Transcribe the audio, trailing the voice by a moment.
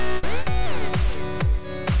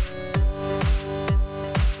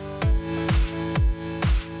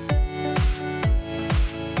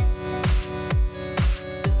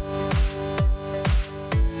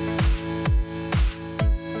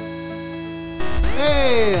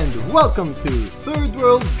And welcome to Third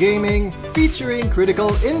World Gaming featuring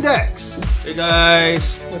Critical Index. Hey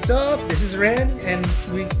guys! What's up? This is Ren, and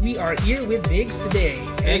we are here with Biggs today.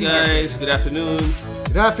 Hey guys! Good afternoon!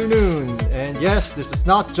 Good afternoon. And yes, this is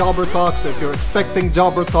not Jobber Talk, so if you're expecting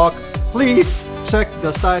Jobber Talk, please check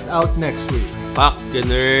the site out next week. Fuck you,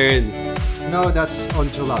 nerd! No, that's on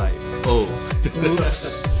July. Oh.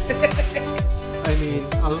 Oops. I mean,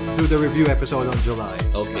 I'll do the review episode on July.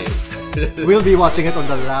 Okay. We'll be watching it on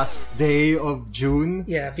the last day of June.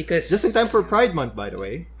 Yeah, because Just in time for Pride Month, by the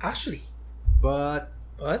way. actually, But,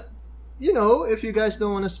 you know, if you guys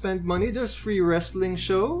don't want to spend money, there's free wrestling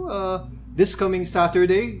show this coming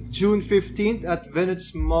Saturday, June 15th at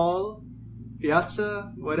Venice Mall,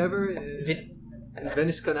 Piazza, whatever. In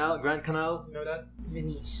Venice Canal, Grand Canal, you know that?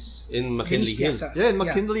 Venice. In McKinley Hill. Piazza. Yeah, in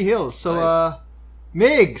McKinley Hills. So, Nice.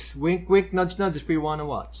 Migs, wink, wink, nudge, nudge if you want to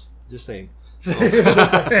watch. Just saying.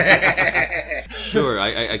 Sure,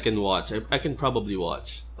 I can watch. I can probably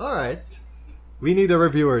watch. All right. We need a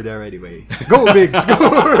reviewer there anyway. Go, Migs, go!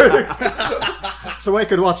 So I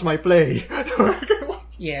could watch my play.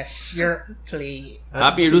 Yes, your play.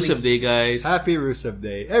 Happy Rusev Day, guys! Happy Rusev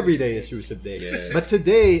Day. Every day is Rusev Day. Yes. But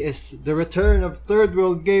today is the return of Third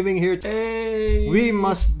World Gaming here. Hey! We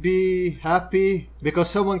must be happy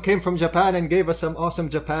because someone came from Japan and gave us some awesome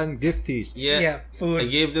Japan gifties. Yeah. Food. I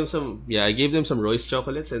gave them some. Yeah, I gave them some Royce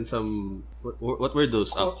chocolates and some. What were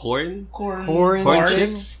those? Corn. Corn bars.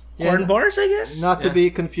 chips. Corn Yeah, bars, I guess. Not to Yeah.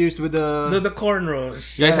 be confused with The corn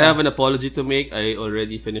rolls. Guys, I Yeah. have an apology to make. I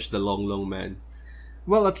already finished the Long Long Man.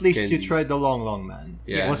 Well, at least you Candies. tried the Long Long Man.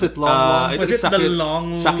 Yeah. Was it Long I Long? Was think it the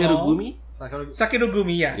Long Sakirugumi?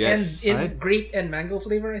 Sakirugumi, yeah. Yes. And in Right. grape and mango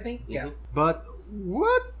flavor, I think. Yeah. But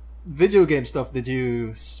what video game stuff did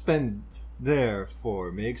you spend there for,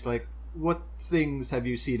 Migs? Like, what things have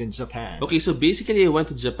you seen in Japan? Okay, so basically I went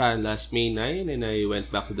to Japan last May 9 and I went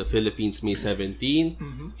back to the Philippines May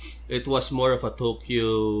 17. It was more of a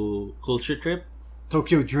Tokyo culture trip.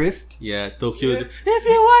 Tokyo Drift? Yeah, Tokyo. Yeah. If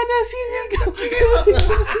you wanna see me go.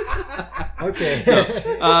 Okay.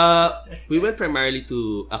 We went primarily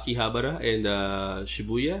to Akihabara and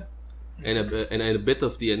Shibuya. And a bit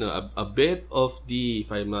of the a bit of the,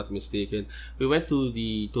 if I'm not mistaken, we went to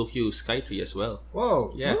the Tokyo Skytree as well.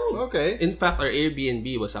 Whoa. Yeah. Okay. In fact, our Airbnb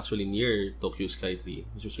was actually near Tokyo Skytree,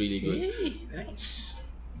 which was really good. Hey, nice.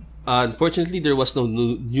 Unfortunately, there was no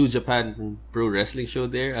New Japan Pro Wrestling show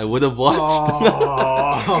there. I would have watched.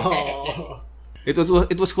 Oh.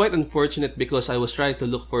 It was quite unfortunate because I was trying to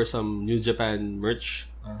look for some New Japan merch.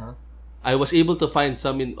 Uh-huh. I was able to find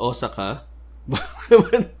some in Osaka, but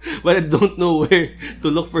I don't know where to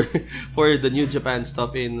look for the New Japan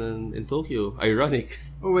stuff in Tokyo. Ironic.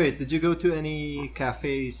 Oh wait, did you go to any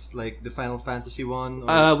cafes like the Final Fantasy one?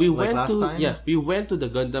 We like went last to time? we went to the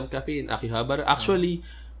Gundam Cafe in Akihabara. Actually,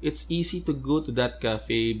 it's easy to go to that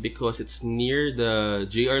cafe because it's near the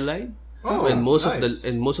JR line. Oh, And most nice.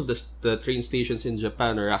 of the train stations in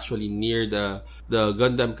Japan are actually near the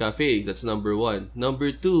Gundam Cafe. That's number one.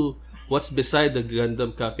 Number two, what's beside the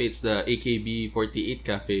Gundam Cafe? It's the AKB48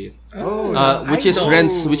 Cafe, Oh, which I is know.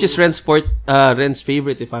 Ren's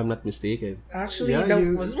favorite, if I'm not mistaken. Actually, Yeah, that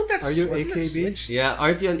you- wasn't that. are you wasn't that AKB? Switch? Yeah,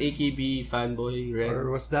 aren't you an AKB fanboy, Ren?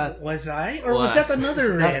 or was that Was I? Or What? was that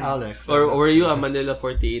another not Ren? Alex? Or were you a Manila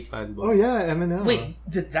 48 fanboy? Oh yeah, MNL. Wait,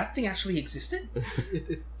 did that thing actually existed?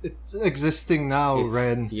 It's existing now, It's-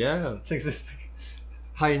 Ren. Yeah. It's existing.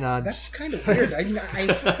 Hi, Nads. That's kind of weird. I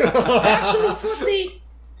actually thought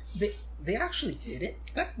they actually did it.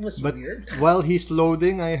 That was But weird. while he's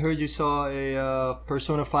loading, I heard you saw a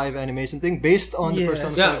Persona 5 animation thing based on the Yes.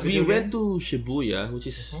 Persona 5 Yeah, we video went game. to Shibuya, which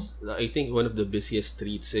is I think one of the busiest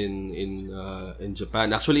streets in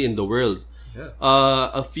Japan, actually in the world. Yeah.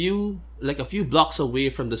 A few blocks away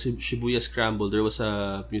from the Shibuya Scramble, there was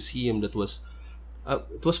a museum that was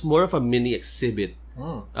it was more of a mini exhibit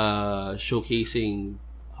Oh. showcasing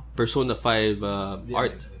Persona 5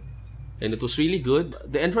 art. And it was really good.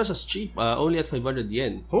 The entrance was cheap, only at 500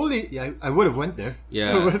 yen. Holy, yeah, I would have went there.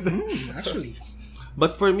 Yeah. Actually,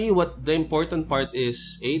 But for me, what the important part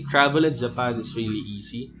is, travel in Japan is really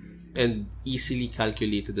easy and easily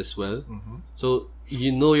calculated as well. So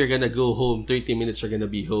you know you're gonna go home 30 minutes. You're gonna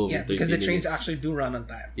be home. yeah, in 30 because the trains minutes. actually do run on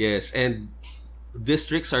time. Yes, and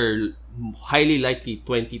districts are highly likely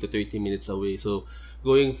 20 to 30 minutes away. So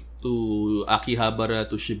going to Akihabara,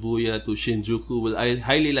 to Shibuya, to Shinjuku will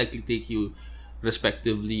highly likely take you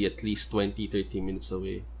respectively at least 20-30 minutes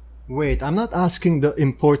away. Wait, I'm not asking the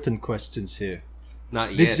important questions here.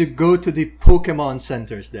 Not Did yet. you go to the Pokemon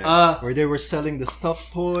centers there? Uh, where they were selling the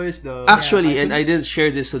stuffed toys, the... Actually, and I items? didn't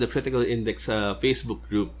share this to the Critical Index Facebook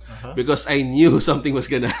group because I knew something was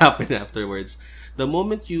gonna happen afterwards. The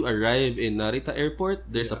moment you arrive in Narita Airport,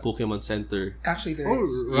 there's a Pokemon Center. Actually, there Oh,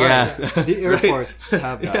 is. right. Yeah. The airports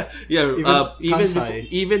have that. Yeah, even Kansai.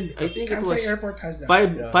 even I think it Kansai was Airport has that.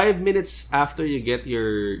 5 minutes after you get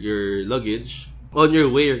your luggage. On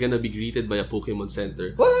your way, you're gonna be greeted by a Pokemon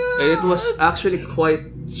Center. What? And it was actually quite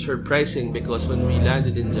surprising because when we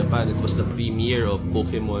landed in Japan, it was the premiere of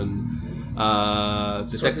Pokemon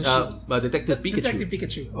Sword and Shield. Detective Pikachu. Detective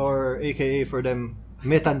Pikachu. Or AKA for them,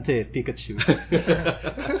 Metante Pikachu.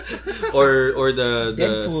 or the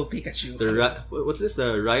Deadpool Pikachu. what's this?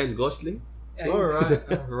 The Ryan Gosling? Or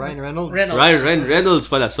Ryan Reynolds. Reynolds. Reynolds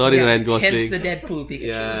pala. Sorry, Yeah, Ryan Gosling. Hence the Deadpool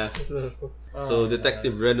Pikachu. Yeah. So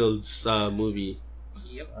Detective Reynolds movie.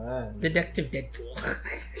 Yep. Ah. Detective Deadpool.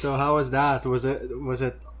 So how was that? Was it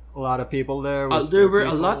a lot of people there? There were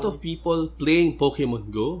a lot of people playing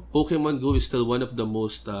Pokemon Go. Pokemon Go is still one of the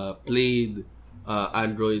most played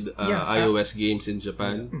Android iOS games in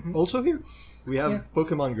Japan. Also here, we have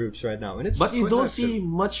Pokemon groups right now, and it's But you quite don't active. see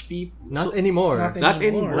much people. Not anymore. Not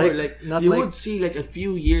anymore. Like- not you like- would see like a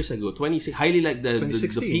few years ago, highly like the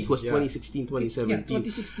 2016, peak was yeah. 2016, 2017. Yeah,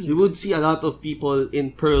 2016. You would see a lot of people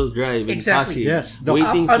in Pearl Drive in Exactly. Pasig, Yes, the-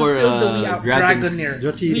 waiting Up for until the Wii Out Dragon. Dragonair.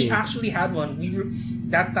 Dratini. We actually had one.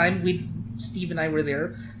 That time Steve and I were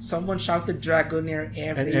there. Someone shouted Dragonair.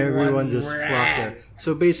 And everyone just flocked there.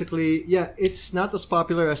 So basically, yeah, it's not as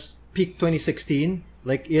popular as peak 2016,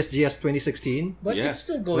 like ESGS 2016. But Yeah. it's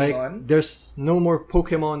still going Like, on. there's no more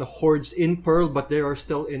Pokemon hordes in Pearl, but they are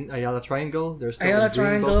still in Ayala Triangle. There's still Ayala in Greenbelt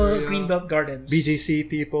Triangle, area. Greenbelt Gardens. BGC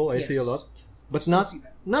people, I see a Yes. lot. But Still not see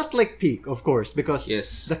that. not like peak, of course, because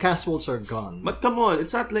Yes. the casuals are gone. But come on,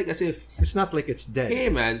 it's not like as if, It's not like it's dead, hey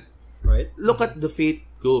man, right? look at the Fate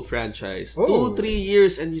Go franchise. Oh. 2-3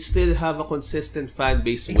 years and you still have a consistent fan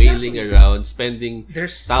base Exactly. wailing around, spending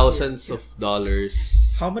There's thousands of dollars.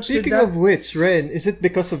 How much Speaking did that? of which, Ren, is it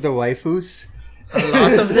because of the waifus? A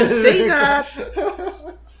lot of them say that.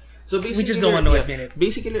 So basically, just don't want to admit it.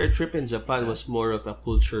 Basically, our trip in Japan was more of a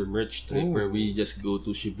culture merch trip where we just go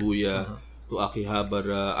to Shibuya, to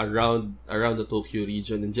Akihabara, around the Tokyo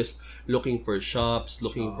region, and just looking for shops,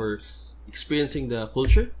 looking for experiencing the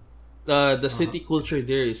culture. The city culture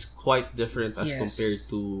there is quite different as Yes. compared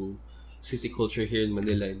to city culture here in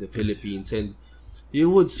Manila in the Philippines, and you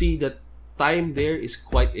would see that time there is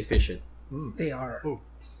quite efficient. They are. Oh,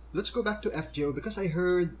 let's go back to FGO because I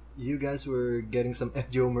heard you guys were getting some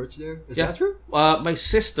FGO merch there. Is Yeah. that true? My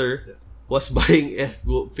sister was buying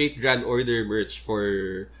Fate Grand Order merch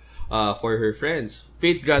for her friends.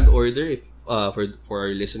 Fate Grand Order, if for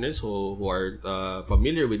our listeners who are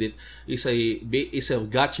familiar with it, is a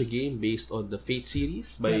gacha game based on the Fate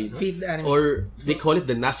series by Feed the anime. or they call it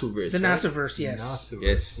the Nasuverse. The right? Nasuverse, yes. Nasu.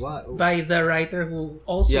 Yes. Wow. By the writer who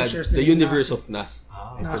also Yeah, shares the name universe Nasu. of Nas.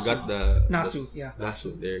 I Nasu. forgot the Nasu, yeah.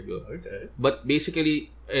 Nasu. There you go. Okay. But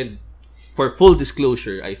basically, and for full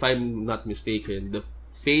disclosure, if I'm not mistaken, the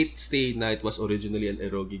Fate Stay Night was originally an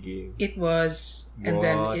eroge game. It was, and What?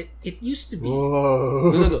 then it used to be.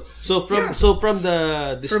 Whoa. No. So from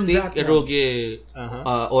the distinct that one. eroge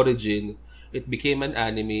Uh-huh. origin, it became an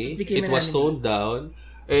anime. became It an was anime. toned down,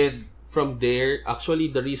 and from there,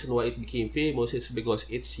 actually, the reason why it became famous is because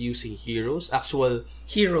it's using heroes, actual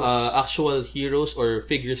heroes or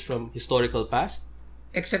figures from historical past.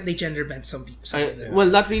 Except they gender bent some people. Some of them. Well,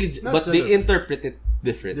 not really, Not but they gender- interpret it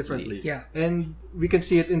differently. Differently. Yeah. And we can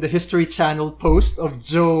see it in the History Channel post of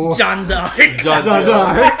Joe John Dark. John John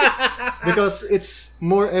Dark. Dark. Because it's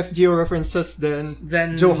more FGO references than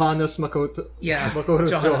Johannes Makoto. Yeah.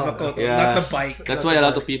 Makoto's Johanna Johanna. Makoto. Yeah. Not the bike. That's why a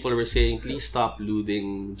lot of people were saying, please stop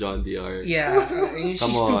looting John DR. Yeah. She's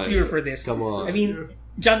Come too on. pure for this. Come on. I mean,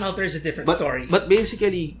 John Alter is a different story. But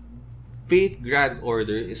basically, Fate Grand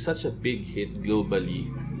Order is such a big hit globally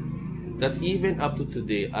that even up to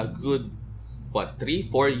today, a good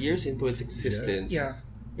 3-4 years into its existence, Yeah.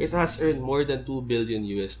 it has earned more than $2 billion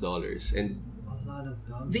and A lot of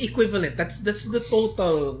dollars. The equivalent. That's the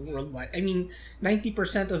total worldwide. I mean,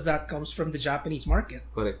 90% of that comes from the Japanese market,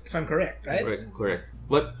 correct. if I'm correct, right? Correct.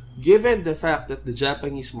 But given the fact that the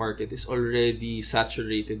Japanese market is already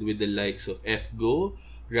saturated with the likes of FGO,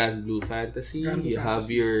 Grand Blue Fantasy, Grand Blue you have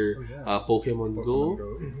Fantasy. your Pokemon Go.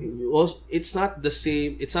 You also, it's not the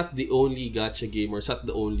same. It's not the only gacha game or it's not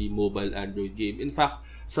the only mobile Android game. In fact,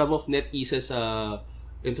 some of NetEase's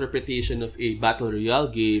interpretation of a battle royale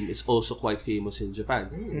game is also quite famous in Japan.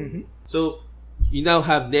 Mm-hmm. So you now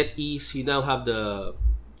have NetEase. You now have the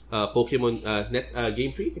Pokemon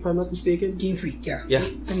Game Freak, if I'm not mistaken. Game Freak, yeah. Yeah.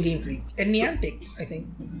 From Game Freak. And Niantic, I think.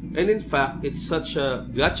 And in fact, it's such a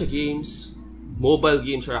gacha games, mobile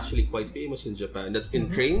games are actually quite famous in Japan. That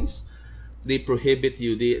in trains, they prohibit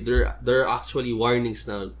you. There are actually warnings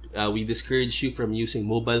now. We discourage you from using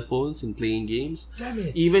mobile phones in playing games. Damn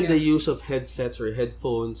it. Even Yeah. the use of headsets or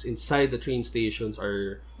headphones inside the train stations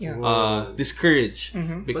are Yeah. discouraged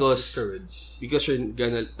because you're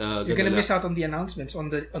gonna You're gonna miss out on the announcements on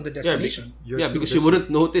the destination. because you wouldn't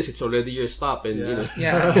notice it's already your stop, and you know.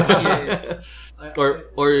 Yeah.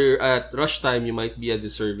 Or at rush time, you might be a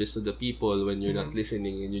disservice to the people when you're not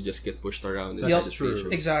listening and you just get pushed around inside Yep. the station.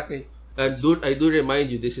 Exactly. And I do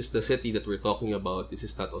remind you, this is the city that we're talking about. This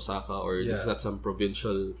is not Osaka, or this is not some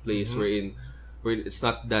provincial place where it's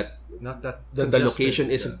not that the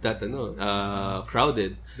location isn't that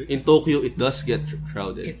crowded. In Tokyo, it does get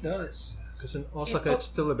crowded. It does. Because in Osaka, it's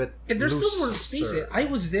still a bit. There's still more space. looser. I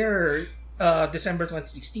was there December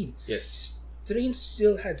 2016. Yes. Trains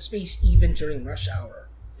still had space even during rush hour.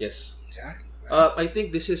 Yes. Exactly. I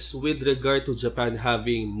think this is with regard to Japan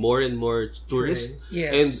having more and more tourists.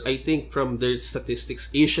 Yes. And I think from their statistics,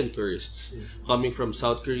 Asian tourists coming from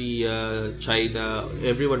South Korea, China,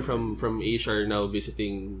 everyone from Asia are now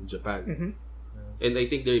visiting Japan. And I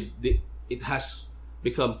think it has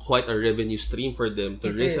become quite a revenue stream for them.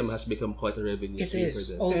 Tourism has become quite a revenue It stream is. for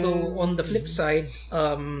them. Although on the flip side,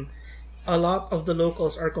 a lot of the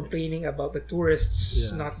locals are complaining about the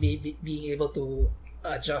tourists not being able to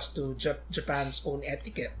adjust to Japan's own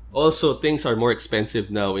etiquette. Also, things are more expensive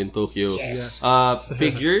now in Tokyo. Yes.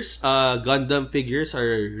 Figures, Gundam figures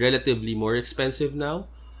are relatively more expensive now.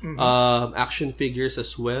 Action figures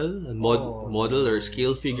as well, and model or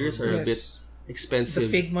scale figures are a bit The expensive.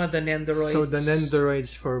 Figma, the Nendoroids. So the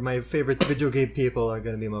Nendoroids for my favorite video game people are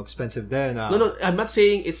gonna be more expensive there now. No, I'm not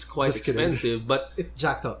saying it's quite Just kidding. expensive, but It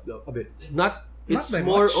jacked up though a bit. it's by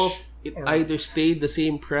more much, of it or- either stayed the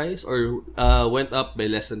same price or went up by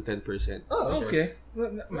less than 10%. Oh, Okay.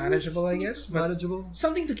 Well, manageable, I guess. But Manageable.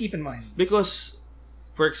 something to keep in mind. Because,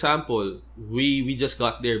 for example, we just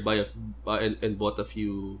got there and bought a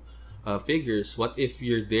few figures. What if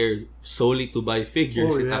you're there solely to buy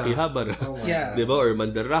figures in Akihabara? Yeah. Diba? Or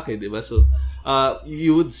Mandarake, diba? So,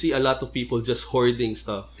 you would see a lot of people just hoarding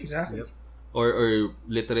stuff. Exactly. Or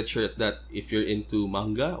literature at that, if you're into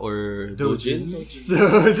manga or doujins.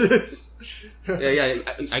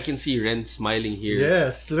 I can see Ren smiling here.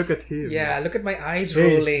 Yes, look at him. Yeah, look at my eyes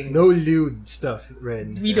Hey, rolling. no lewd stuff,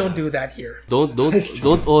 Ren. We don't do that here. Don't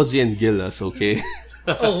Ozzy and Gil us, okay?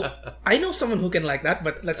 Oh, I know someone who can like that,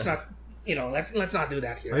 but let's not. Let's not do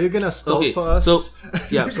that here. Are you gonna stall Okay, for us? so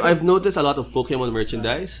I've noticed a lot of Pokemon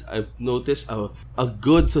merchandise. I've noticed a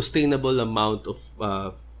good sustainable amount of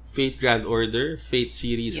Fate Grand Order, Fate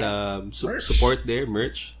series Merch. support there,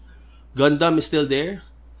 merch. Gundam is still there.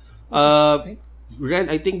 Ren,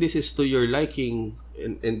 I think this is to your liking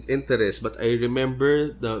and interest, but I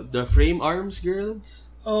remember the frame arms girls.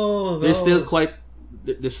 Oh, They're still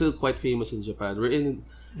those. quite famous in Japan.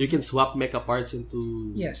 You can swap mecha parts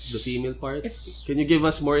into Yes. the female parts. It's- Can you give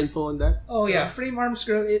us more info on that? Oh yeah, Frame Arms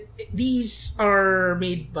Girl. These are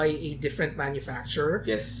made by a different manufacturer.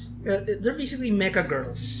 Yes. They're basically mecha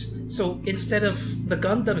girls. So instead of the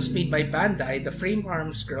Gundams made by Bandai, the Frame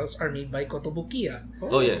Arms Girls are made by Kotobukiya.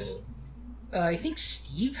 Oh yes. I think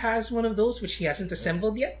Steve has one of those, which he hasn't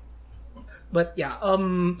assembled yet. But yeah,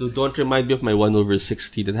 Dude, don't remind me of my 1/60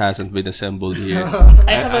 that hasn't been assembled here.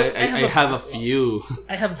 I have a few.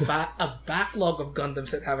 I have a backlog of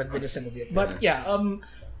Gundams that haven't been assembled yet. But yeah,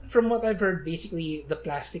 from what I've heard, basically the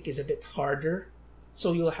plastic is a bit harder,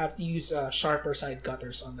 so you'll have to use sharper side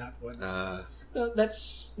cutters on that one.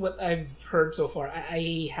 That's what I've heard so far.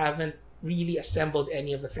 I haven't really assembled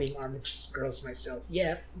any of the Frame Arms Girls myself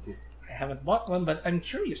yet. I haven't bought one, but I'm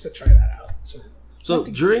curious to try that out. So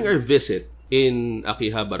during our visit in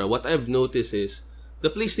Akihabara, what I've noticed is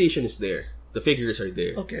the PlayStation is there. The figures are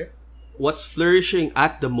there. Okay. What's flourishing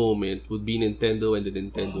at the moment would be Nintendo and the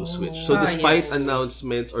Nintendo Switch. So despite yes.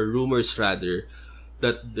 announcements or rumors rather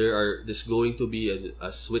that there's going to be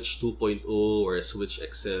a Switch 2.0 or a Switch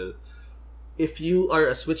XL, if you are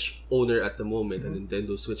a Switch owner at the moment, a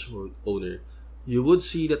Nintendo Switch owner, you would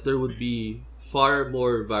see that there would be far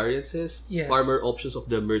more variances, Yes. far more options of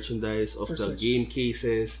the merchandise, of For the Switch. game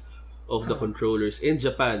cases, of the controllers in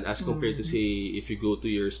Japan as compared to say if you go to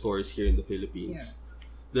your stores here in the Philippines. Yeah.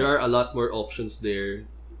 There are a lot more options there,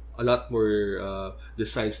 a lot more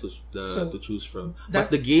designs to choose from.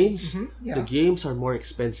 But the games, the games are more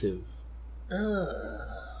expensive.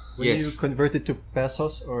 When you convert it to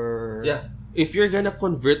pesos or Yeah. if you're gonna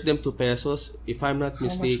convert them to pesos, if I'm not How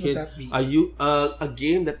much would mistaken, that be? a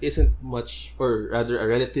game that isn't much, or rather a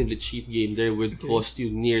relatively cheap game, there would cost you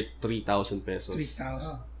near 3,000 pesos.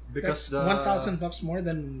 3,000. Because That's $1,000 more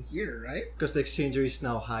than here, right? Because the exchange rate is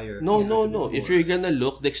now higher. No. Before. If you're gonna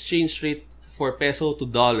look, the exchange rate for peso to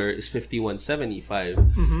dollar is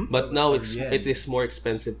 51.75. But now yen. it is more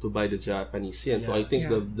expensive to buy the Japanese yen. So I think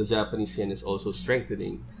the Japanese yen is also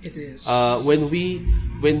strengthening. It is. When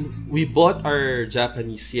we bought our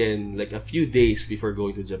Japanese yen like a few days before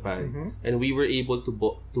going to Japan, and we were able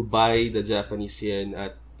to buy the Japanese yen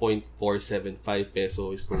at 0.475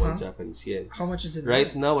 pesos to one Japanese yen. How much is it Right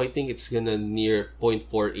now? now, I think it's gonna near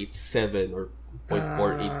 0.487 or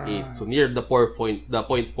 0.488. So near the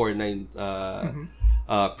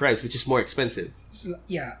 0.49 price, which is more expensive. So,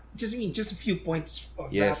 yeah, just a few points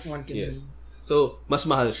of Yes, that one can. yes. So mas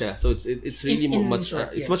mahal siya. So it's really In much short,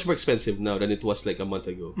 it's yes. much more expensive now than it was like a month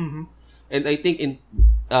ago. And I think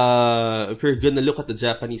if you're gonna look at the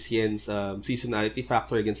Japanese yen's seasonality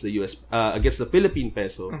factor against the US against the Philippine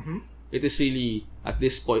peso, it is really at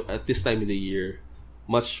this time of the year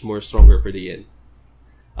much more stronger for the yen.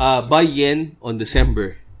 Buy yen on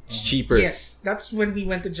December. It's cheaper. Yes, that's when we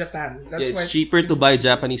went to Japan. That's Yeah, why it's cheaper to buy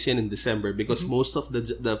Japanese yen in December because most of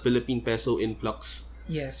the Philippine peso influx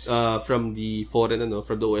Yes. from the foreign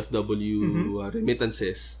from the OFW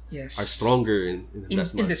remittances Yes. are stronger in in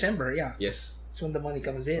that month. December, yeah. Yes. That's when the money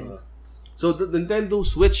comes in. So the Nintendo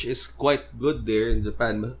Switch is quite good there in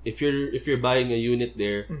Japan. If you're buying a unit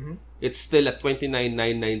there, it's still at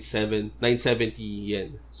 29,970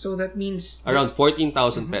 yen, So that means around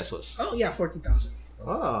 14,000 pesos. Oh yeah, 40,000.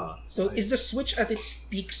 So I- is the Switch at its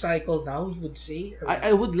peak cycle now? You would say? Or-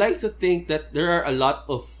 I would like to think that there are a lot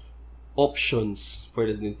of options for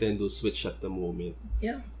the Nintendo Switch at the moment.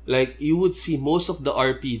 yeah. Like you would see most of the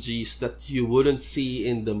RPGs that you wouldn't see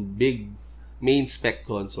in the big main spec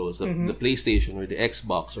consoles, the PlayStation or the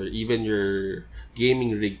Xbox or even your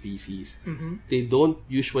gaming rig PCs. They don't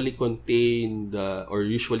usually contain or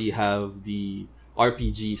usually have the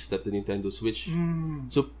RPGs that the Nintendo Switch.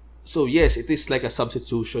 So yes, it is like a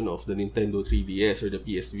substitution of the Nintendo 3DS or the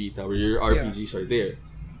PS Vita where your RPGs are there.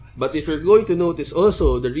 But if you're going to notice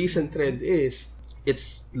also, the recent trend is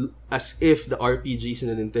it's as if the RPGs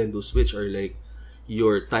in the Nintendo Switch are like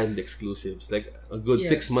your timed exclusives, like a good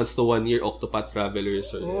 6 Yes. months to 1 year Octopath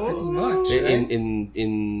Travelers or Pretty much. in, Right?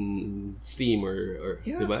 in Steam or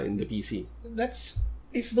Yeah. diba, in the PC. That's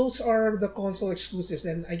if those are the console exclusives,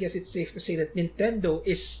 then I guess it's safe to say that Nintendo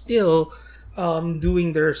is still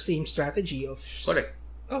doing their same strategy of Correct.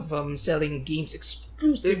 selling games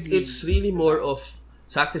exclusively. It's really more of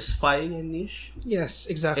satisfying a niche yes,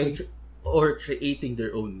 exactly. and or creating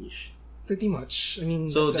their own niche. Pretty much. I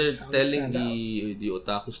mean, So that's they're how they telling stand out. the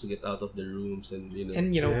otakus to get out of their rooms and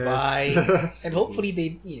And Yes. buy, and hopefully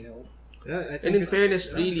they Yeah, I think And in it's-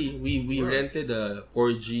 fairness, really, we works. rented a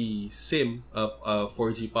 4G SIM, a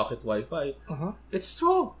 4G pocket Wi-Fi. It's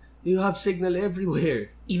strong. You have signal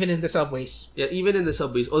everywhere. even in the subways. Yeah, even in the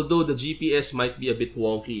subways. Although the GPS might be a bit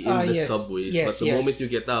wonky in the Yes. subways, Yes, but the yes. moment you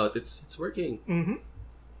get out, it's working.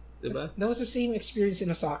 Diba? That was the same experience in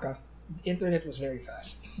Osaka. The internet was very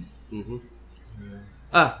fast.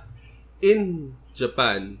 In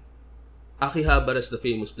Japan, Akihabara is the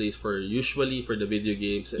famous place usually for the video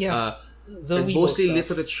games. Yeah. The and Weibo mostly stuff.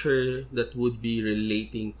 literature that would be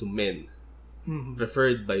relating to men,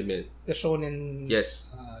 preferred by men. The shonen Yes.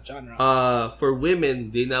 genre. For women,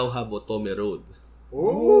 they now have Otome Road,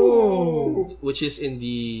 Oh, which is in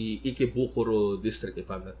the Ikebukuro district, if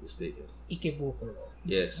I'm not mistaken. Ikebukuro.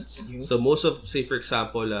 Yes. That's new. So most of, say for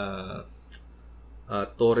example,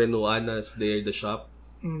 Torre no Ana's there, the shop.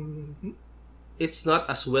 It's not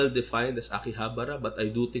as well defined as Akihabara, but I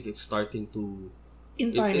do think it's starting to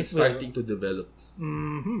In time, it's it will. starting to develop.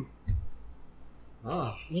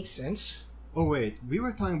 Makes sense. Oh wait, we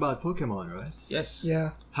were talking about Pokemon, right? Yes.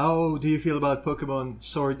 Yeah. How do you feel about Pokemon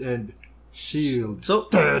Sword and Shield? So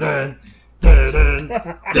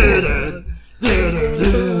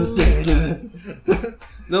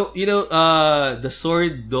no, the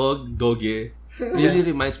sword Doge really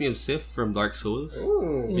reminds me of Sif from Dark Souls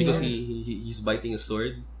because he's biting a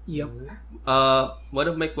sword. Yep. One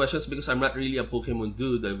of my questions, because I'm not really a Pokemon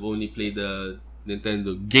dude, I've only played the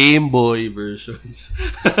Nintendo Game Boy versions.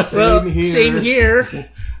 Well, here. same here.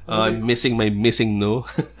 I'm missing my missing no.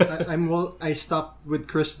 I stopped with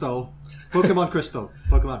Crystal. Pokemon Crystal.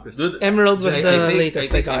 Pokemon Crystal. Dude, Emerald was the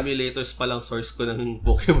latest I I think got. emulators pa lang source ko ng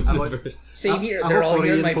Pokemon version. Same here. Ako They're all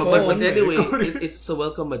here on Korean my po, phone. But anyway, it's a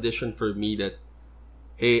welcome addition for me that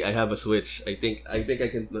hey, I have a Switch. I think I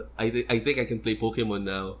can play Pokemon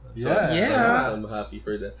now. So, Yeah. so I'm happy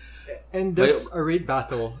for that. And there's a raid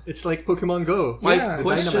battle. It's like Pokemon Go. My Yeah.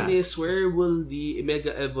 question Dynamax. is, where will the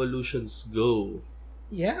Mega Evolutions go?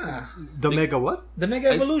 Yeah. The Mega what? The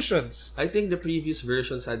Mega Evolutions. I think the previous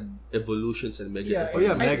versions had evolutions and Mega Yeah. Oh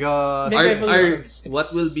yeah, Evolutions. Mega. Mega Evolutions. What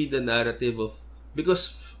It's- will be the narrative of,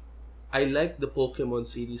 because I like the Pokemon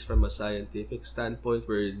series from a scientific standpoint,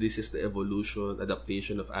 where this is the evolution,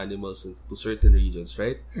 adaptation of animals to certain regions,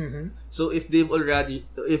 right? Mhm. So if they've already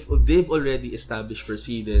established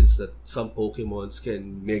precedents that some Pokemons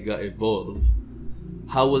can mega evolve,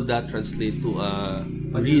 how will that translate to a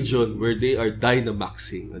region where they are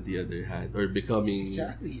Dynamaxing on the other hand, or becoming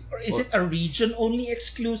Exactly. Or is it a region only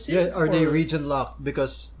exclusive? Yeah, are they or- region locked?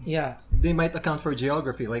 Because Yeah. they might account for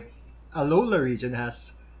geography. Like Alola region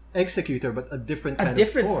has Executor, but a different A kind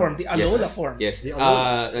different of form, the Alola form. Yes, The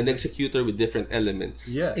Alolas. an Executor with different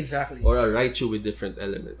elements. Yes. Exactly. Or a Raichu with different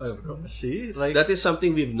elements. See, like That is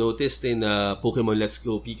something we've noticed in Pokemon Let's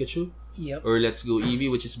Go Pikachu Yep. or Let's Go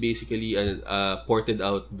Eevee, which is basically a ported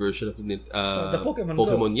out version of the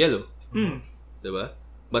Pokemon Yellow. Mm. Diba?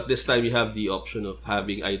 But this time you have the option of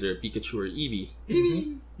having either Pikachu or Eevee.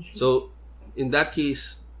 So in that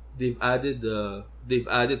case, they've added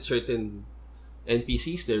certain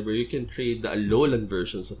NPCs there where you can trade the Alolan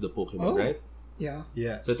versions of the Pokemon, Oh. right? Yeah.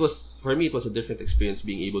 yes. So for me it was a different experience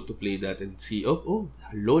being able to play that and see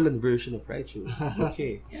Alolan version of Raichu.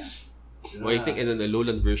 Okay. Yeah. Or I think and then a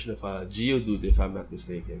Alolan version of Geodude, if I'm not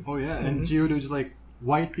mistaken. Oh yeah, and Geodude's like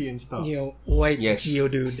whitey and stuff. You know, white Yes.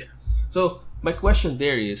 Geodude. So my question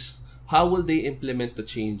there is, how will they implement the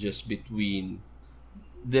changes between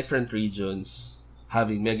different regions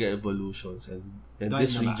having mega evolutions and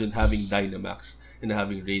this Dynamax. region having Dynamax and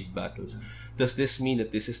having raid battles? Does this mean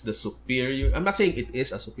that this is the superior? I'm not saying it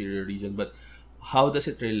is a superior region, but how does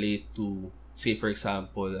it relate to, say, for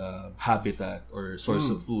example, habitat or source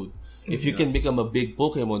of food? If you can become a big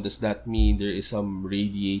Pokemon, does that mean there is some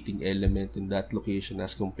radiating element in that location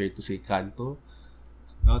as compared to, say, Kanto?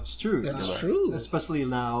 That's true. That's true. Especially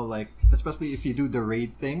now, especially if you do the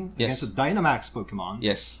raid thing Yes. against a Dynamax Pokemon.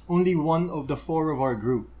 Yes. Only one of the 4 of our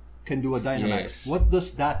group can do a Dynamax. Yes. What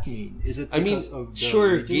does that mean? Is it I mean, because of the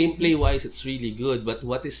sure, region? gameplay wise, it's really good, but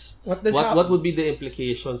what would be the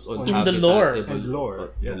implications on In the habitat lore. And lore,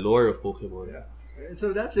 yeah. the lore of Pokemon? Yeah.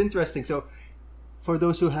 So that's interesting. So for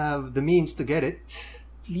those who have the means to get it,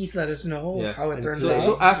 Please let us know Yeah. how it turns So-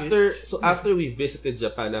 out. After we visited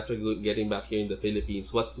Japan, after getting back here in the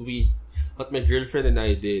Philippines, what my girlfriend and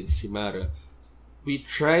I did, si Mara, we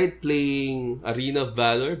tried playing Arena of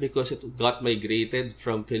Valor because it got migrated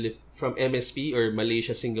from MSP or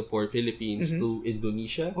Malaysia, Singapore, Philippines to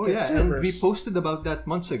Indonesia. oh Get yeah, and we servers. posted about that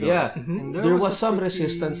months ago. Yeah, And there was a some pretty-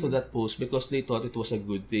 resistance to that post because they thought it was a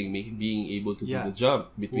good thing, being able to Yeah. do the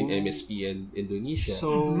jump between Ooh. MSP and Indonesia.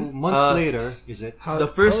 So months later, is it? How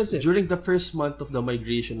is it? During the first month of the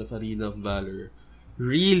migration of Arena of Valor,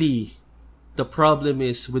 really, the problem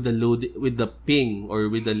is with the ping or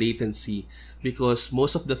with the latency, because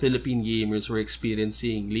most of the Philippine gamers were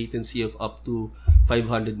experiencing latency of up to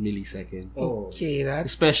 500 milliseconds. Okay,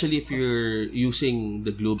 that's Especially if you're using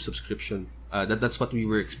the Globe subscription. That's what we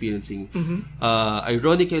were experiencing.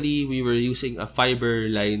 Ironically, we were using a fiber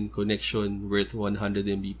line connection worth 100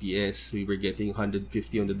 Mbps. We were getting 150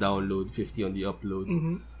 on the download, 50 on the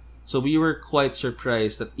upload. So we were quite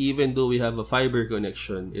surprised that even though we have a fiber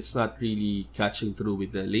connection, it's not really catching through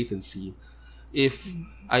with the latency. If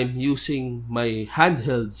I'm using my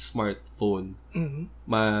handheld smartphone,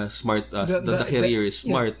 my the carrier is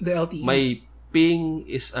smart, the LTE. my ping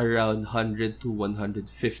is around 100 to 150,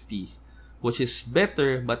 which is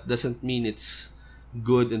better but doesn't mean it's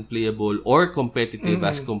good and playable or competitive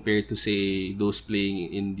as compared to, say, those playing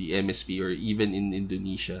in the MSP or even in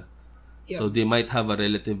Indonesia. Yeah. So they might have a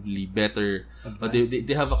relatively better, but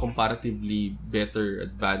they have a comparatively better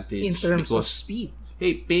advantage in terms of because, speed.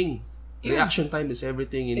 hey, ping, reaction time is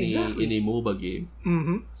everything in Exactly. a MOBA game.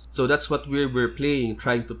 Mm-hmm. So that's what we're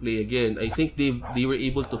trying to play again. I think they were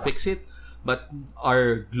able to fix it, but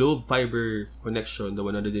our Globe fiber connection, the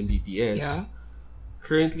 100 Mbps, Yeah.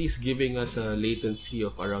 currently is giving us a latency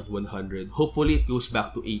of around 100. Hopefully it goes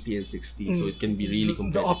back to 80 and 60 so it can be really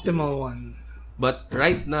The competitive. optimal one. But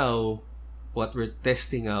right now, what we're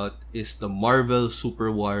testing out is the Marvel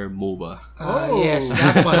Super War MOBA. Yes,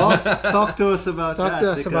 that one. Talk to us about Talk that. to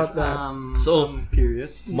us because, about that. So- I'm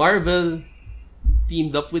curious. Marvel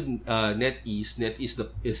teamed up with NetEase. NetEase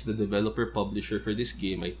is the developer publisher for this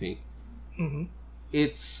game, I think.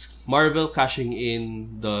 It's Marvel cashing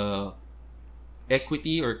in the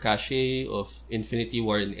equity or cachet of Infinity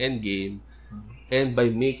War and Endgame and by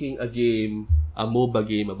making a MOBA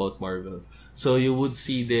game about Marvel. So you would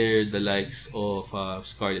see there the likes of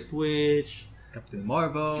Scarlet Witch, Captain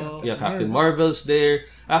Marvel. yeah, Captain Marvel's there.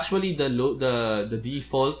 Actually, the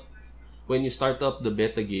default when you start up the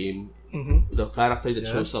beta game, the character that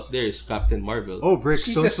shows up there is Captain Marvel. Oh, Bricks,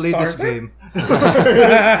 She's don't a play this starter? game.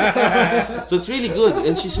 So it's really good,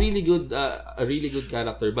 and she's really good, a really good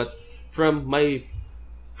character. But from my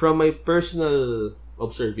personal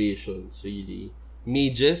observations, really,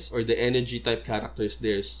 mages or the energy type characters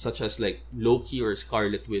there, such as like Loki or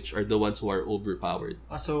Scarlet Witch, are the ones who are overpowered.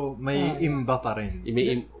 So, may imba pa rin.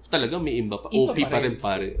 Talagang may imba pa. Iba OP pa pa rin. rin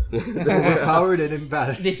pare. Overpowered and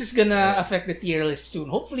imbalanced. This is gonna affect the tier list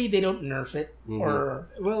soon. Hopefully they don't nerf it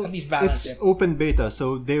or Well, at least balance it's it. open beta,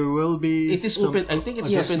 so there will be. It is some open. I think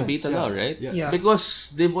it's open adjustments, beta now, right? Yes. Yeah.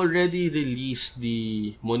 Because they've already released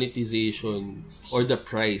the monetization or the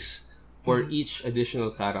price for each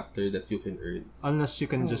additional character that you can earn. Unless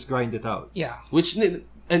you can just grind it out. Yeah.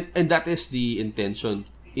 And that is the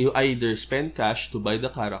intention. You either spend cash to buy the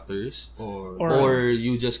characters or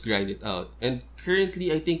you just grind it out. And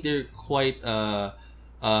currently, I think they're quite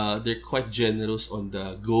generous on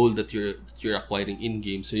the gold that you're acquiring in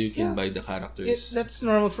game, so you can buy the characters. That's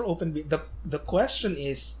normal for open beta. The question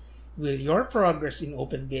is, will your progress in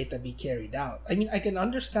open beta be carried out? I mean, I can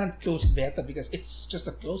understand closed beta because it's just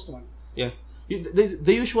a closed one. Yeah,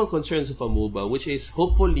 the usual concerns of a MOBA, which is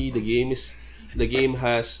hopefully the game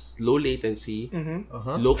has low latency,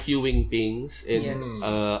 low queuing pings, and Yes.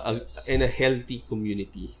 and a healthy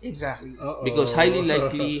community. Exactly. Because highly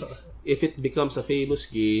likely, if it becomes a famous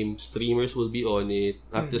game, streamers will be on it.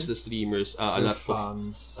 Not just the streamers, a lot of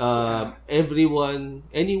Fans.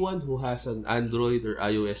 anyone who has an Android or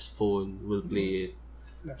iOS phone will play it,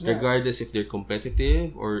 regardless if they're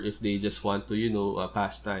competitive or if they just want to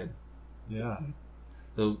pass time. Yeah.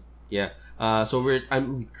 So yeah,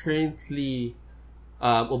 I'm currently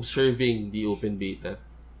observing the open beta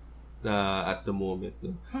at the moment.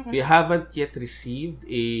 No? We haven't yet received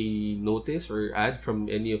a notice or ad from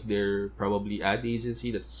any of their probably ad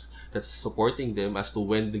agency that's supporting them as to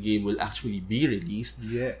when the game will actually be released.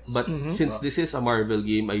 Yes. But since this is a Marvel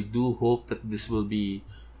game, I do hope that this will be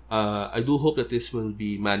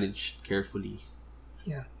managed carefully.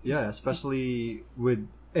 Yeah. Yeah, especially with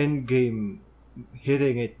Endgame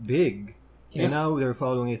hitting it big. Yeah. And now they're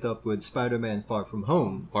following it up with Spider-Man Far From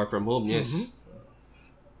Home. Far From Home, yes.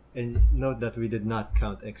 And note that we did not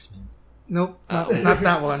count X-Men. Nope, not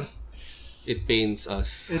that one. It pains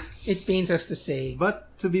us. It pains us to say. But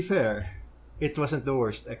to be fair, it wasn't the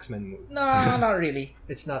worst X-Men movie. No, not really.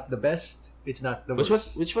 It's not the best. It's not the Which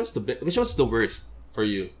worst. one's the worst for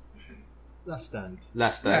you? Last Stand.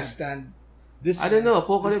 Last time. Last stand. This I don't know.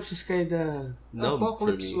 Apocalypse is kinda numb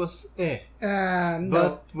Apocalypse for me. was No.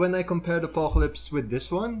 But when I compared Apocalypse with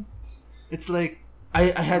this one, it's like I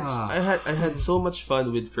had so much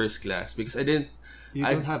fun with First Class because I didn't. you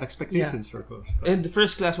don't have expectations for Close. And the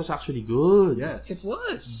First Class was actually good. Yes. It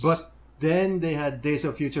was. But then they had Days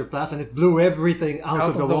of Future Past and it blew everything out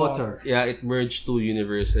of the water. Yeah, it merged two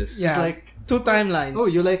universes. Yeah. It's like, two timelines. oh,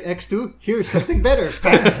 you like X2? Here's something better.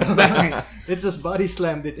 Bang! It just body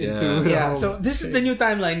slammed it into the Yeah, whole so this is the new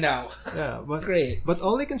timeline now. Yeah, but Great. But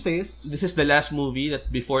all I can say is This is the last movie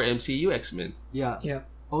that before MCU X-Men. yeah. Yeah.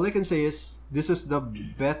 All I can say is this is the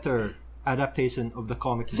better adaptation of the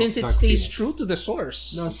comic book. Since it Dark stays Phoenix. true to the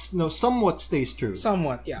source. No, somewhat stays true.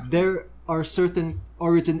 Somewhat, yeah. There are certain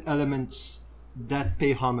origin elements that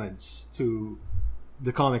pay homage to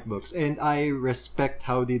the comic books, and I respect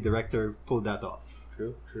how the director pulled that off.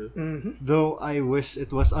 True. Though I wish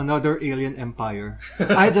it was another alien empire.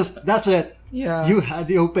 That's it. Yeah. You had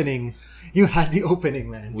the opening. You had the opening,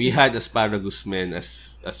 man. We had Asparagus Men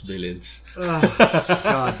as villains.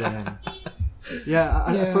 God damn.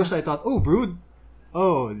 Yeah, Yeah. at first I thought, oh, Brood.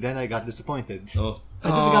 Oh, then I got disappointed. Oh, I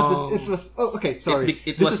just got this. It was. Oh, okay. Sorry.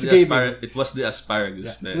 It This was is the gaming. it was the Asparagus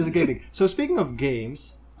Yeah, Men. this is gaming. So speaking of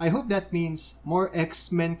games, I hope that means more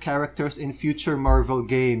X-Men characters in future Marvel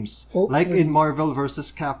games, like Hopefully. in Marvel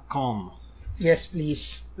vs. Capcom. Yes,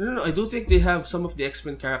 please. No, I do think they have some of the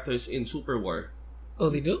X-Men characters in Super War. Oh,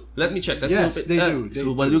 they do? Let me check. Yes, they do. They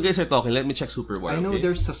So while do. you guys are talking, let me check Super War. I know okay?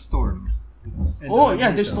 there's a Storm. And Oh the yeah,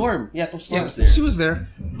 there's Magneto. Storm. Yeah, Yeah, Storm's there. she was there.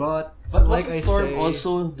 But But like wasn't I Storm say,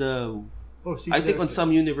 also the? Oh, she's I think there. on some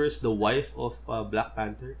universe, the wife of Black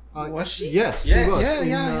Panther. Was she? Yes, she Yes. was Yeah, in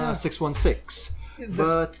yeah. 616. This-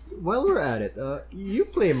 But while we're at it, you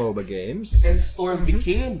play MOBA games. And Storm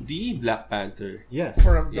became the Black Panther. Yes.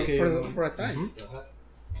 for a, Okay. for a time.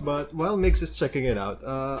 But while Mix is checking it out,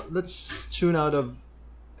 let's tune out of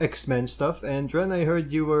X-Men stuff. And Ren, I heard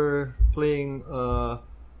you were playing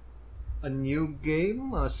a new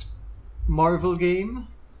game, Marvel game,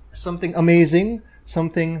 something amazing,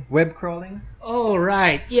 something web crawling. Oh,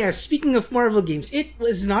 right. Yeah, speaking of Marvel games, it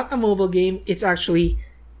was not a mobile game. It's actually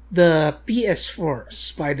the PS4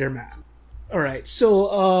 Spider-Man. Alright,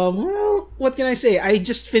 so, well, what can I say? I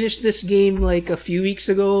just finished this game like a few weeks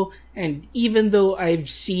ago, and even though I've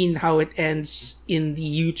seen how it ends in the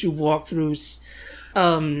YouTube walkthroughs,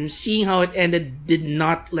 seeing how it ended did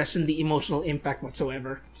not lessen the emotional impact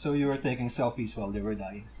whatsoever. So you were taking selfies while they were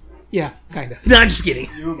dying. Yeah, kinda. No, I'm just kidding.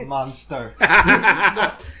 You monster.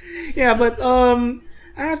 Yeah, but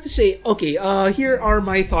I have to say, okay, here are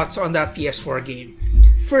my thoughts on that PS4 game.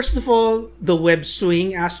 First of all, the web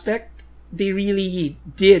swing aspect, they really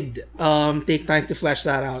did take time to flesh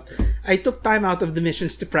that out. I took time out of the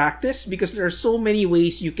missions to practice because there are so many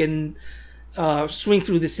ways you can swing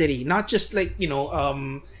through the city. Not just like,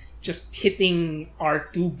 just hitting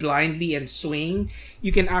R2 blindly and swing.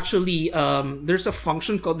 You can actually, there's a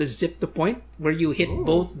function called the zip to point where you hit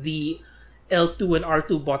both the L2 and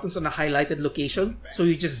R2 buttons on a highlighted location. So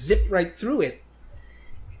you just zip right through it.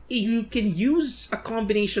 You can use a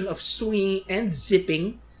combination of swinging and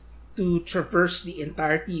zipping to traverse the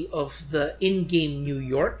entirety of the in-game New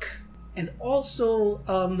York. And also,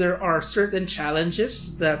 there are certain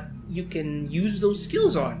challenges that you can use those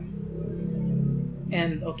skills on.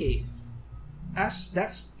 And, okay, as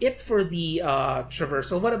that's it for the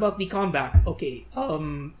traversal. What about the combat? Okay,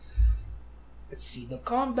 let's see. The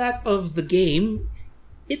combat of the game,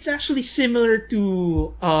 it's actually similar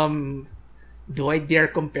to, do I dare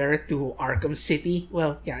compare it to Arkham City?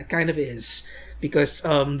 Well, yeah, it kind of is. Because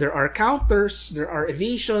there are counters, there are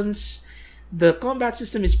evasions. The combat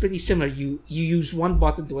system is pretty similar. You use one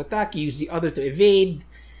button to attack, you use the other to evade.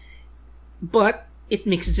 But it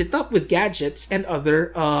mixes it up with gadgets and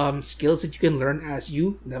other skills that you can learn as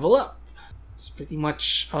you level up. It's pretty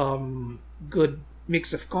much good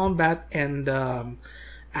mix of combat and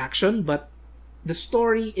action, but the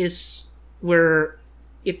story is where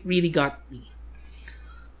it really got me.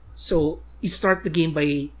 So you start the game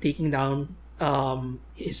by taking down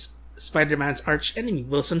is Spider-Man's arch enemy,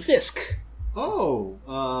 Wilson Fisk. Oh,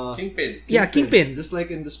 Kingpin. Yeah, Kingpin. Just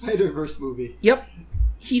like in the Spider-Verse movie. Yep.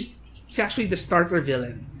 He's actually the starter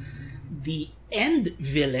villain. The end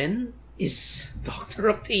villain is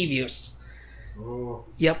Dr. Octavius. Oh.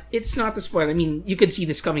 Yep, it's not a spoiler. I mean, you can see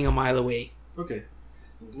this coming a mile away. Okay.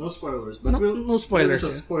 No spoilers, but No spoilers.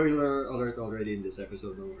 There's a spoiler alert already in this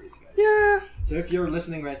episode, no worries, guys. Yeah. So if you're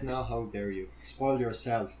listening right now, how dare you? Spoil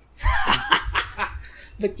yourself.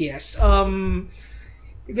 But yes,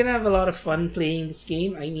 you're gonna have a lot of fun playing this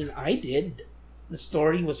game. I mean, I did. The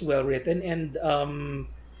story was well written, and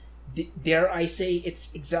dare I say,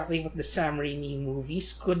 it's exactly what the Sam Raimi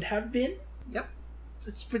movies could have been. Yep,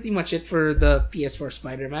 that's pretty much it for the PS4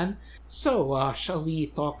 Spider-Man. So, shall we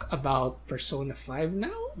talk about Persona 5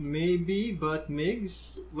 now? Maybe, but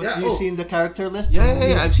Migs, what Yeah, do you oh. see in the character list?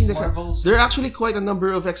 Yeah, I've seen the Marvel's. There are actually quite a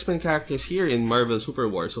number of X-Men characters here in Marvel Super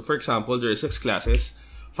Wars. So, for example, there are 6 classes: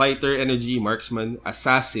 Fighter, Energy, Marksman,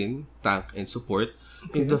 Assassin, Tank, and Support.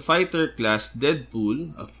 In the Fighter class,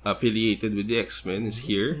 Deadpool, affiliated with the X-Men, is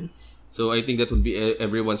here. So, I think that would be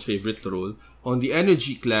everyone's favorite role. On the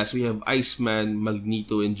Energy class, we have Iceman,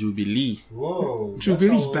 Magneto, and Jubilee. Whoa.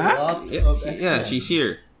 Jubilee's that's a back? lot Yeah, of X-Men. she's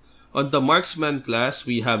here. On the Marksman class,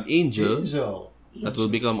 we have Angel. Angel. That will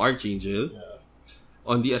become Archangel. Yeah.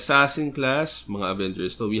 On the Assassin class, mga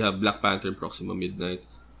Avengers, so we have Black Panther and Proxima Midnight.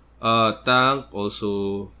 Tank,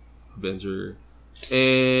 also Avenger.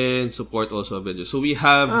 And Support, also Avenger. So we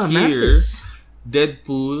have here Mantis.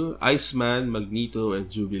 Deadpool, Iceman, Magneto,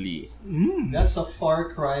 and Jubilee. That's a far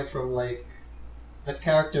cry from like the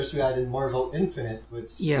characters we had in Marvel Infinite,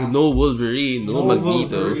 which Yeah. No Wolverine, no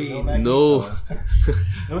Magneto, Wolverine, no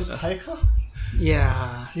no Psycho,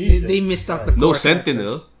 Yeah. Jesus They missed out the Christ. no core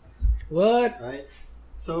Sentinel. characters. What? right?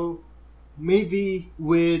 So maybe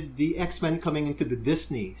with the X-Men coming into the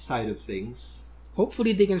Disney side of things,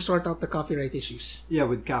 Hopefully they can sort out the copyright issues. yeah,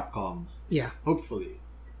 with Capcom, Yeah. hopefully,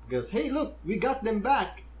 because hey, look, we got them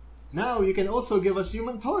back. Now you can also give us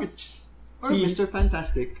Human Torch, or Mr.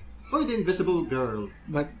 Fantastic, or the Invisible Girl,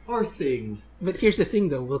 But or Thing. here's the thing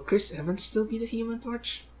though, will Chris Evans still be the Human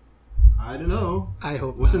Torch? I don't know. I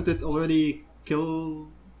hope Wasn't not. it already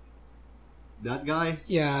kill that guy?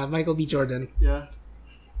 Yeah, Michael B. Jordan. Yeah.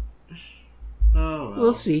 Oh, well.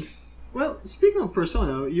 We'll see. Well, speaking of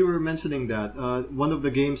Persona, you were mentioning that one of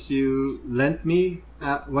the games you lent me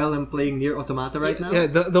while I'm playing Nier Automata right now. Yeah,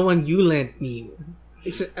 the one you lent me.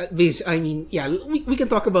 I mean, yeah, we can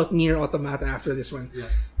talk about Nier Automata after this one.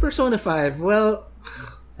 Yeah. Persona 5, well,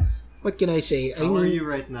 what can I say? How are you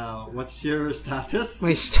right now? What's your status?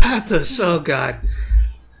 My status, oh god.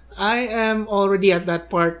 I am already at that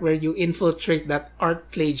part where you infiltrate that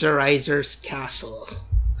art plagiarizer's castle.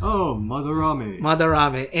 Oh,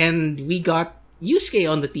 Madarame. And we got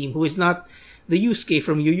Yusuke on the team, who is not the Yusuke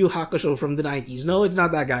from Yu Yu Hakusho from the 90s. No, it's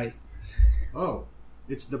not that guy. Oh,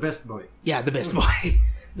 it's the best boy. Yeah, the best boy.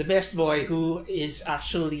 The best boy who is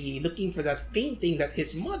actually looking for that painting that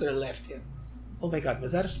his mother left him. Oh my god,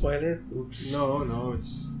 was that a spoiler? Oops. No,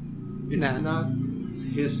 it's not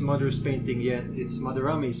his mother's painting yet. It's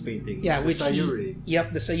Madarame's painting. Yeah, the Sayuri.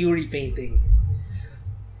 The Sayuri painting.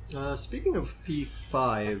 Speaking of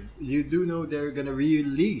P5, you do know they're gonna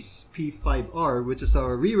release P5R, which is a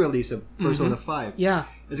re-release of Persona 5. Yeah.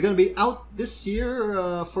 It's gonna be out this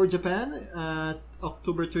year for Japan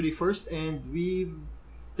October 31st, and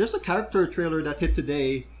there's a character trailer that hit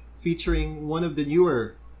today featuring one of the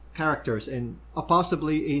newer characters and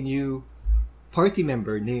possibly a new party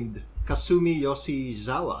member named Kasumi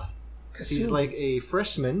Yoshizawa. She's like a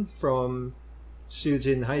freshman from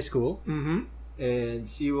Shujin High School, and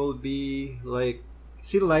she will be like,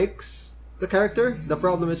 she likes the character. The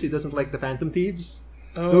problem is she doesn't like the Phantom Thieves,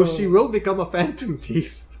 though she will become a Phantom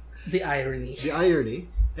Thief. The irony.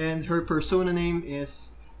 And her persona name is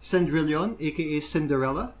Cendrillon, aka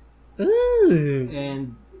Cinderella. Ooh.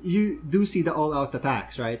 And you do see the all-out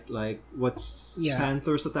attacks, right? Like, what's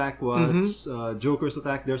Panther's attack, what's Joker's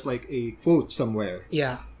attack. There's like a quote somewhere.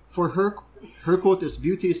 Yeah. For her quote is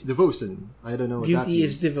 "Beauty is devotion." I don't know what that means. Beauty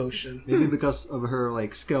is devotion. Maybe because of her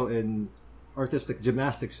like skill in artistic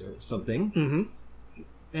gymnastics or something.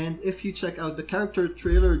 And if you check out the character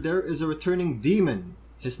trailer, there is a returning demon.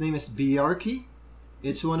 His name is Byakuya.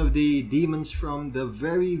 It's one of the demons from the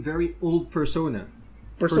very, very old Persona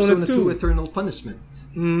 2 Eternal Punishment.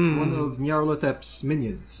 One of Nyarlathotep's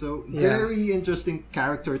minions. So, very interesting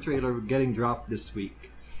character trailer getting dropped this week.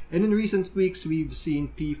 And in recent weeks, we've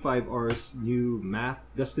seen P5R's new map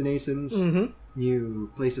destinations, new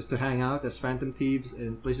places to hang out as Phantom Thieves,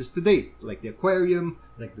 and places to date, like the aquarium,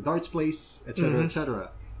 like the darts place, etc., etc.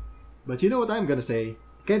 But you know what I'm gonna say?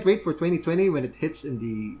 Can't wait for 2020 when it hits in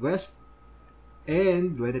the West,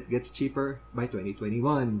 and when it gets cheaper by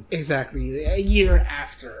 2021. Exactly, a year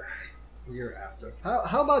after.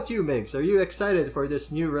 How about you, Megs? Are you excited for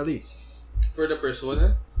this new release? For the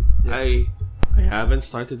Persona? Yeah. I haven't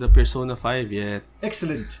started the Persona 5 yet.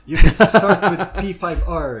 Excellent. You can start with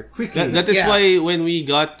P5R quickly. That is why when we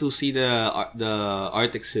got to see the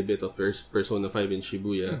art exhibit of Persona 5 in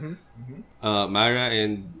Shibuya, Mara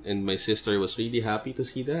and my sister was really happy to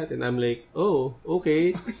see that, and I'm like, oh,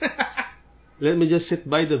 okay. Let me just sit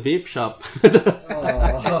by the vape shop.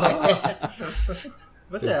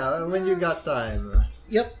 But yeah, when you got time.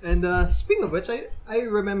 Yep. And speaking of which, I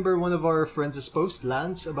remember one of our friends' post,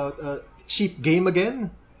 Lance, about a cheap game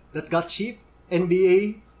again that got cheap.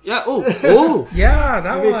 NBA. Yeah. Oh. Yeah,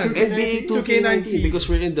 that one. NBA 2K19 because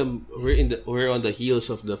we're on the heels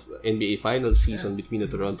of the NBA Finals season between the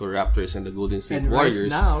Toronto Raptors and the Golden State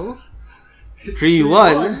Warriors. Right now,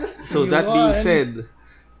 3-1. So that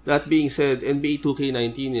being said, NBA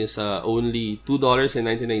 2K19 is only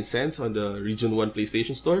 $2.99 on the Region 1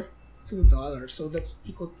 PlayStation Store. $2, so that's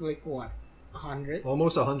equal to like what? 100?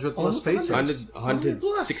 Almost 100 plus pesos.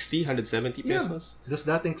 160, 170 pesos. Does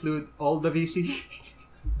that include all the VC?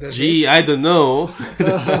 I don't know.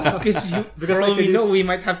 Because for all we know, we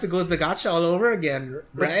might have to go to the gacha all over again,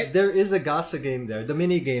 right? But there is a gacha game there, the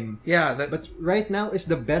mini game. Yeah. But right now is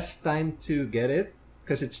the best time to get it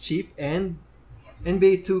because it's cheap, and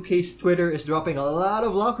NBA 2K's Twitter is dropping a lot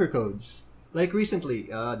of locker codes. Like recently,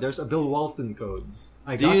 there's a Bill Walton code.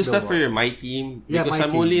 Do you use that for your My Team? Because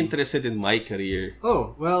I'm only interested in My Career.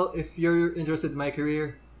 Oh, well, if you're interested in My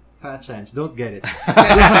Career, fat chance. Don't get it.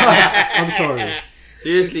 I'm sorry.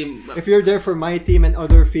 Seriously. If you're there for My Team and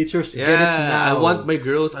other features, get it now. I want my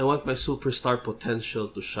growth. I want my superstar potential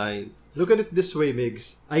to shine. Look at it this way,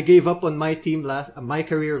 Migs. I gave up on My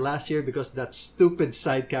Career last year because that stupid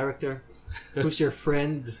side character who's your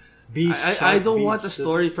friend. I don't want a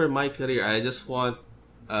story for My Career. I just want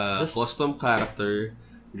a custom character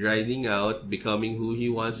grinding out, becoming who he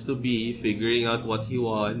wants to be, figuring out what he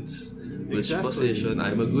wants, which position.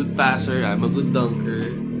 I'm a good passer, I'm a good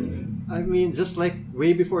dunker. I mean, just like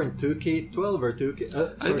way before in 2K12 or 2K...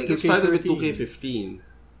 I think it started with 2K15.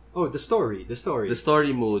 Oh, the story. The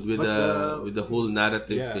story mode with the whole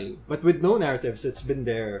narrative thing. But with no narratives, it's been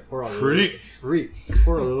there for a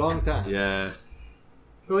long time. Yeah.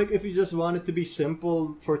 So like, if you just want it to be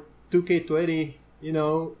simple for 2K20, you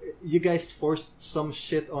know, you guys forced some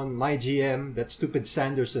shit on my GM, that stupid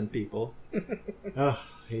Sanderson people. Ugh,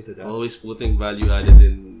 hated that. Always putting value added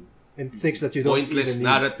in and things that you don't Pointless even need.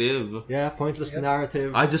 narrative. Yeah, pointless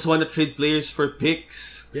narrative. I just want to trade players for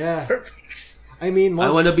picks. Yeah. Perfect. I mean, I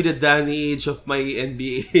want to be the Danny Age of my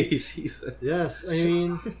NBA season. yes, I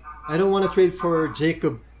mean, I don't want to trade for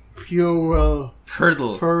Jacob Puel,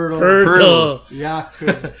 Hurdle. Hurdle.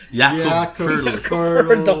 Jakob Jakob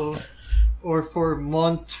Hurdle, or for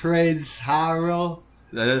Montrez Harrell,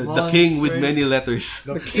 The king with many letters.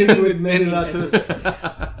 the king with many letters.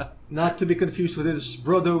 Not to be confused with his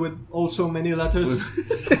brother with also many letters.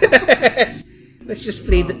 Let's just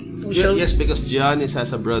play the. Yes, because Giannis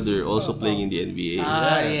has a brother also playing in the NBA.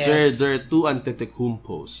 Yes. There are two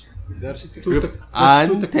Antetokounmpos. There's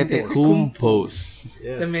Antetokounmpos.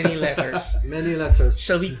 Yes. The many letters. Many letters.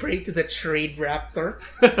 Shall we pray to the trade raptor?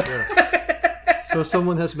 So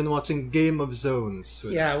someone has been watching Game of Zones.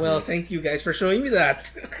 with Yeah, us. well, thank you guys for showing me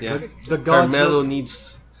that. Yeah. The gods Carmelo of-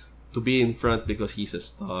 needs to be in front because he's a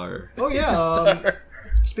star. Oh yeah.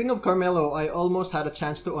 Speaking of Carmelo, I almost had a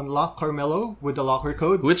chance to unlock Carmelo with the locker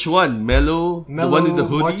code. Which one? Melo? The one with the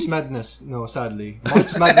hoodie? March Madness. No, sadly.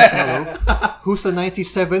 March Madness Melo. Who's a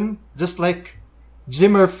 97, just like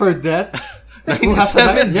Jimmer Fredette. who has a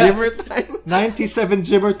 97 ni- yeah, Jimmer time? 97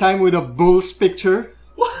 Jimmer time with a Bulls picture.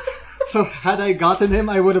 So had I gotten him,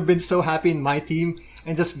 I would have been so happy in my team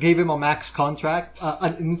and just gave him a max contract,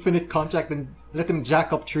 an infinite contract, and let him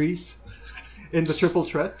jack up trees in the triple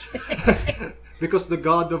threat. Because the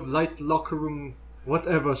god of light locker room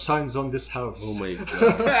whatever shines on this house. Oh my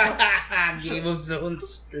god. Game of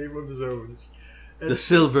Zones. Game of Zones. The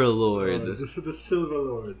Silver Lord. The Silver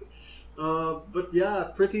Lord. But yeah,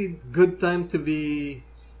 pretty good time to be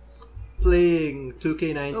playing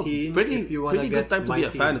 2K19 Oh, pretty if you want pretty to good get time to my be a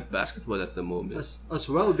team. fan of basketball at the moment. As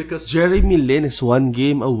well, because Jeremy Lin is one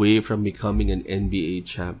game away from becoming an NBA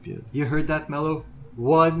champion. you heard that, Mello?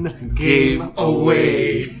 One Game game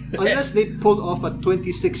away. Unless they pull off a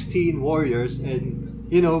 2016 Warriors and,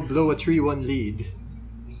 blow a 3-1 lead.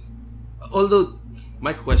 Although,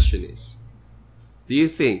 my question is, do you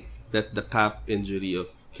think that the calf injury of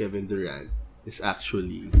Kevin Durant is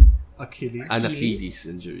actually Achilles an Achilles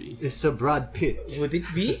injury? is a Brad Pitt. Would it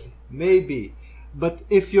be? Maybe. But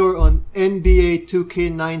if you're on NBA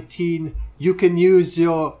 2K19, you can use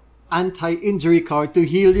your anti-injury card to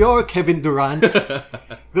heal your Kevin Durant.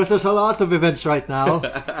 Because there's a lot of events right now.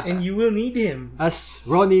 And you will need him. As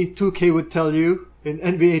Ronnie 2K would tell you in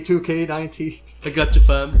NBA 2K19. I got you,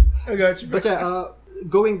 fam. I got you. But yeah,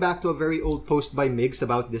 going back to a very old post by Migs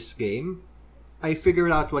about this game, I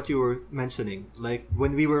figured out what you were mentioning. Like,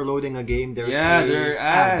 when we were loading a game, there There are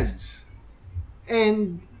ads.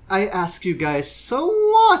 And I ask you guys, so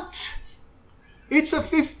what? It's a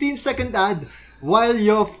 15-second ad while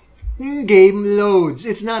your game loads.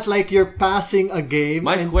 It's not like you're passing a game.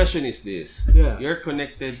 My and- question is this. Yeah. You're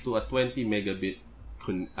connected to a 20 megabit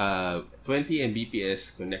 20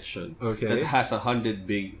 Mbps connection Okay. that has 100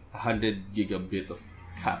 gigabit of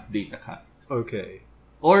data cap. Okay.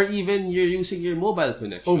 Or even you're using your mobile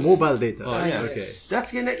connection. Oh, mobile data. Oh, yeah. Okay. Yes.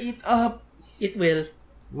 That's gonna eat up. It will.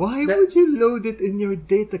 Why That- would you load it in your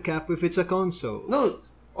data cap if it's a console? No,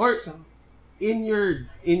 or Some- in your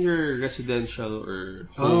residential or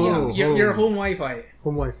Oh. your home Wi-Fi.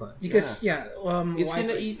 Home Wi-Fi. Because, it's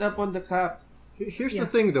gonna Wi-Fi. eat up on the cap. Here's Yeah. the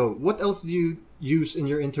thing, though. What else do you use in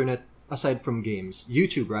your internet aside from games?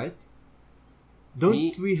 YouTube, right? Don't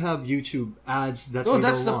Me- we have YouTube ads that No, we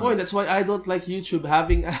that's the don't point. want? That's why I don't like YouTube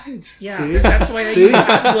having ads. Yeah, See? that's why I See? use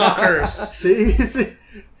ad blockers. See?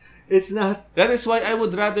 It's not... That is why I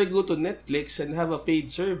would rather go to Netflix and have a paid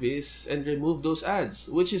service and remove those ads.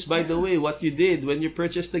 Which is, by the way, what you did when you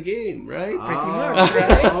purchased the game, right? Pretty much,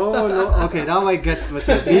 right? Oh, no. Okay, now I get what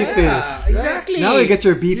your beef Yeah, is. exactly. Now I get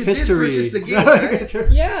your beef You did history. purchase the game, Now I right? get your-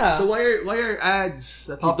 Yeah. So why are ads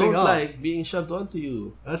that Popping you don't up. like being shoved onto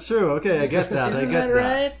you? That's true. Okay, I get that. I Isn't get that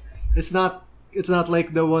right? It's not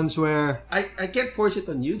like the ones where... I can't force it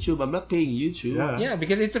on YouTube. I'm not paying YouTube. Yeah. Yeah,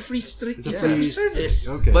 because it's a free It's a it's a free service.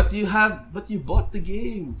 Okay. But you bought the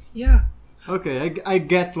game. Yeah. Okay, I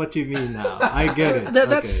get what you mean now. I get it.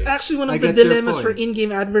 That's Okay. actually one I of the get your dilemmas for point.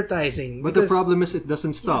 in-game advertising. But the because- problem is it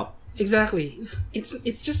doesn't stop. Exactly. It's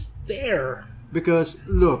just there. Because,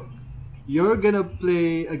 look, you're gonna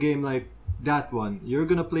play a game like that one. You're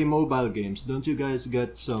gonna play mobile games. Don't you guys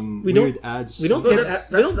get some We don't- weird ads? We don't No, get that's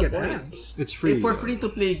we don't the get point. ads. It's free. If for free to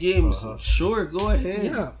play games, sure, go ahead.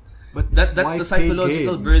 Yeah. But That's why the pay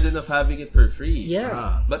psychological games? burden of having it for free. Yeah.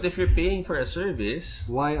 Ah, But if you're paying for a service,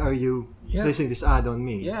 why are you Yeah. placing this ad on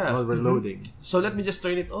me Yeah. while we're loading? so let me just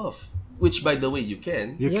turn it off. Which, by the way, you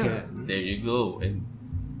can. You Yeah. can. There you go, and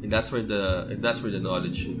that's where the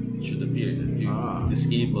knowledge should appear that you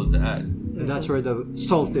disable the ad. And that's where the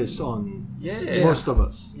salt is on Yes. Most of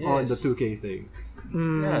us on Yes. the 2K thing.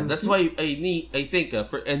 Yeah, that's why I think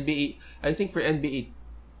for NBA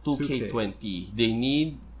 2K20 they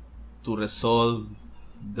need to resolve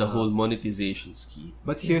the whole monetization scheme.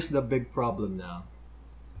 But here's the big problem now.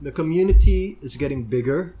 The community is getting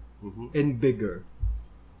bigger and bigger.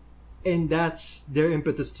 And that's their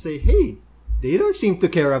impetus to say, hey, they don't seem to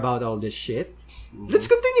care about all this shit. Let's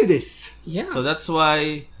continue this. Yeah. So that's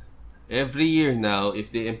why every year now,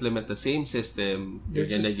 if they implement the same system, you're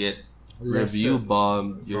They're gonna just get lesser. review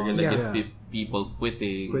bombed. You're gonna Yeah. get people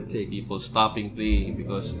quitting, Quitting. people stopping playing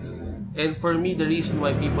because. And for me, the reason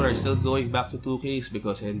why people are still going back to 2K is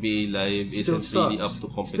because NBA Live Still isn't really up sucks. to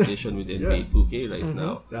competition with Yeah. NBA 2K right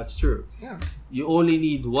now. That's true. yeah. You only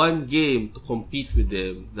need one game to compete with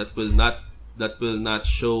them that will not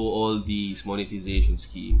show all these monetization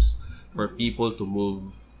schemes for people to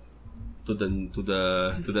move to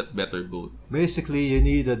that better boat. Basically, you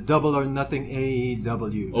need a double or nothing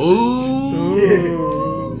AEW.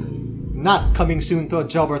 Oh, Not coming soon to a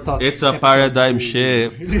Jobber Talk. it's a episode. paradigm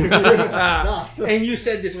shift. And you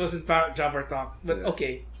said this wasn't Jobber Talk, but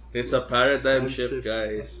okay. It's a paradigm Paradigm shift, shift.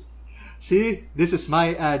 guys. See, this is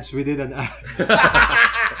my ads within an ad.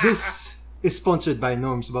 This is sponsored by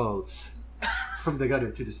Norm's Balls. From the gutter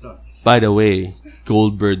to the stars. By the way,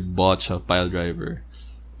 Goldberg bought a pile driver.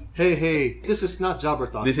 Hey, this is not Jobber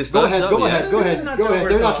Talk. This is go not ahead, Job- go yeah. ahead, go This ahead, is not go ahead. Jobber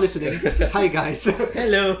They're not Talk. listening. Hi guys.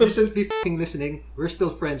 Hello. You shouldn't be f***ing listening. We're still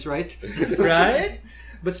friends, right? Right?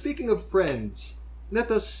 But speaking of friends, let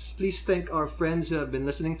us please thank our friends who have been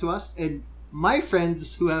listening to us and my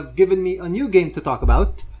friends who have given me a new game to talk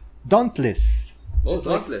about, Dauntless. Oh, It's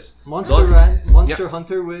like Dauntless. Monster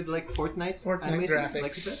Hunter with like Fortnite Fortnite animation, graphics.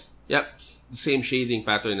 like you said? Yep, the same shading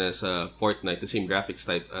pattern as Fortnite, the same graphics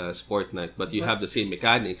type as Fortnite, but you have the same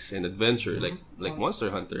mechanics and adventure like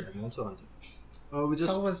Monster Hunter. Monster Hunter. We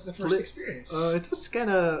just How was the first pla- experience? It was kind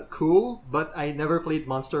of cool, but I never played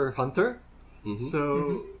Monster Hunter.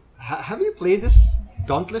 So, have you played this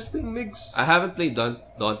Dauntless thing, Migs? I haven't played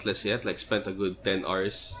Dauntless yet, like spent a good 10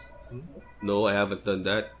 hours. No, I haven't done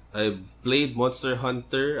that. I've played Monster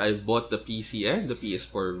Hunter. I've bought the PC and the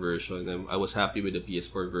PS4 version. And I was happy with the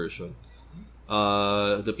PS4 version.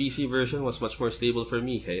 The PC version was much more stable for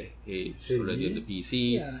me. Hey, it's already on the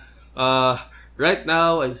PC. yeah. Right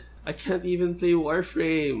now, I can't even play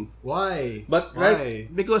Warframe. Why? But Why?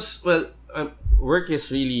 because work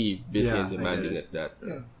is really busy Yeah, and I demanding get at that.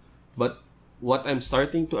 Yeah. But what I'm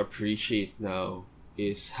starting to appreciate now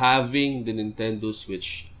is having the Nintendo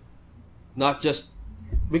Switch, not just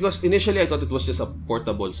because initially I thought it was just a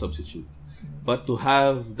portable substitute, but to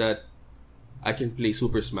have that, I can play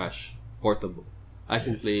Super Smash portable. I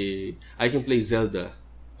can play Zelda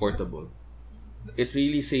portable. It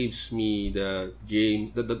really saves me the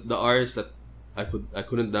game, the hours that I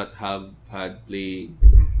couldn't not have had playing.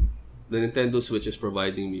 The Nintendo Switch is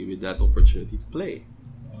providing me with that opportunity to play.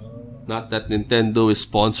 Not that Nintendo is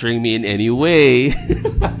sponsoring me in any way.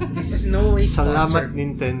 This is no way Salamat sponsored.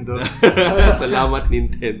 Nintendo. Salamat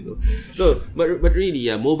Nintendo. So, but really,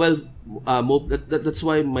 yeah, that's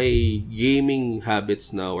why my gaming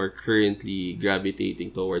habits now are currently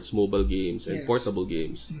gravitating towards mobile games and Yes. portable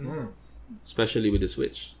games, especially with the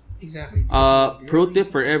Switch. Exactly. Pro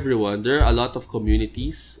tip for everyone: there are a lot of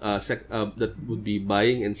communities that would be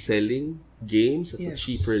buying and selling games at a Yes.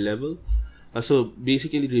 cheaper level. So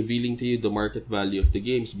basically revealing to you the market value of the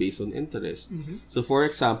games based on interest. So for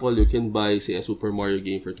example, you can buy say a Super Mario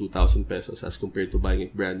game for 2,000 pesos as compared to buying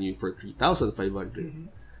it brand new for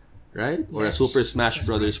 3,500. Right? Or a Yes, Super Smash that's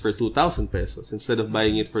Brothers right. for 2,000 pesos instead of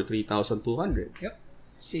buying it for 3,200. Yep.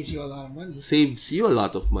 Saves you a lot of money. Saves you a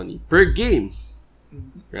lot of money per game.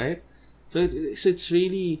 Right? So it's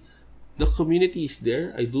really the community is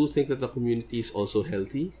there. I do think that the community is also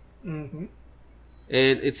healthy. Mm-hmm.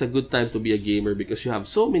 And it's a good time to be a gamer because you have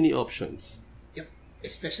so many options. Yep.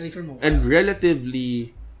 Especially for mobile. And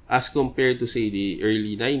relatively, as compared to say the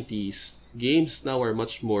early 90s, games now are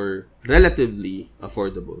much more relatively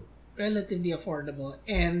affordable. Relatively affordable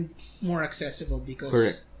and more accessible because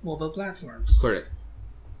Correct. mobile platforms. Correct.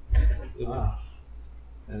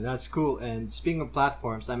 And that's cool. And speaking of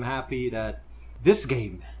platforms, I'm happy that this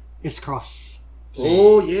game is cross.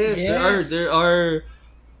 Oh yes, Yes. there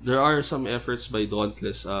are some efforts by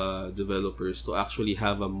Dauntless developers to actually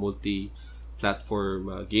have a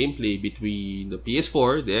multi-platform gameplay between the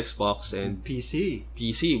PS4, the Xbox, and PC.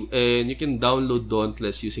 PC, and you can download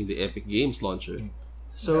Dauntless using the Epic Games launcher.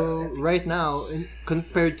 So right now,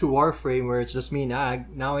 compared to Warframe, where it's just me and Ag,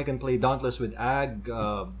 now I can play Dauntless with Ag,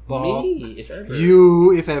 Bob, Me, if ever.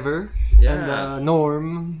 you, if ever, Yeah. and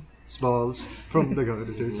Norm, Smalls from the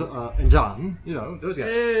Gutter, and John. You know those guys.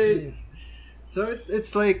 Hey. So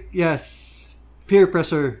it's like, yes, peer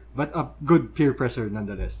pressure, but a good peer pressure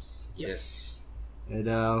nonetheless. Yes. And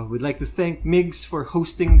we'd like to thank Migs for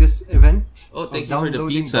hosting this event. Oh, thank of you for the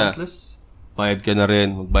Downloading pizza. Dauntless. Bayad ka na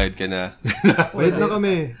rin. Magbayad ka na. Bayad na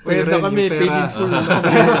kami. Bayad na kami. Yung Paid pera. in full na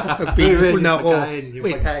kami. Nag-paid in full na ako. Yung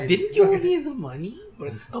Wait, pagkain. didn't you owe me the money?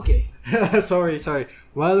 Okay. sorry.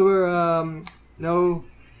 While we're now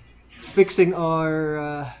fixing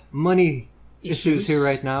our money issues here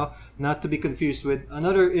right now, not to be confused with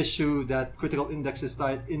another issue that Critical Index is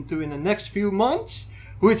tied into in the next few months,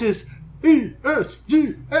 which is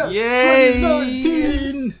ESGS Yay!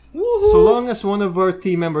 2019. So long as one of our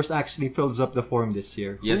team members actually fills up the form this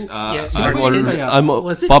year. Yes, Yes. I'm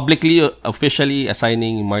Was it- publicly, officially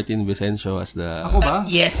assigning Martin Vicencio as the... Ako ba?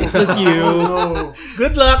 Yes, it was you. Oh, no.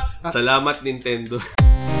 Good luck. Salamat, Nintendo.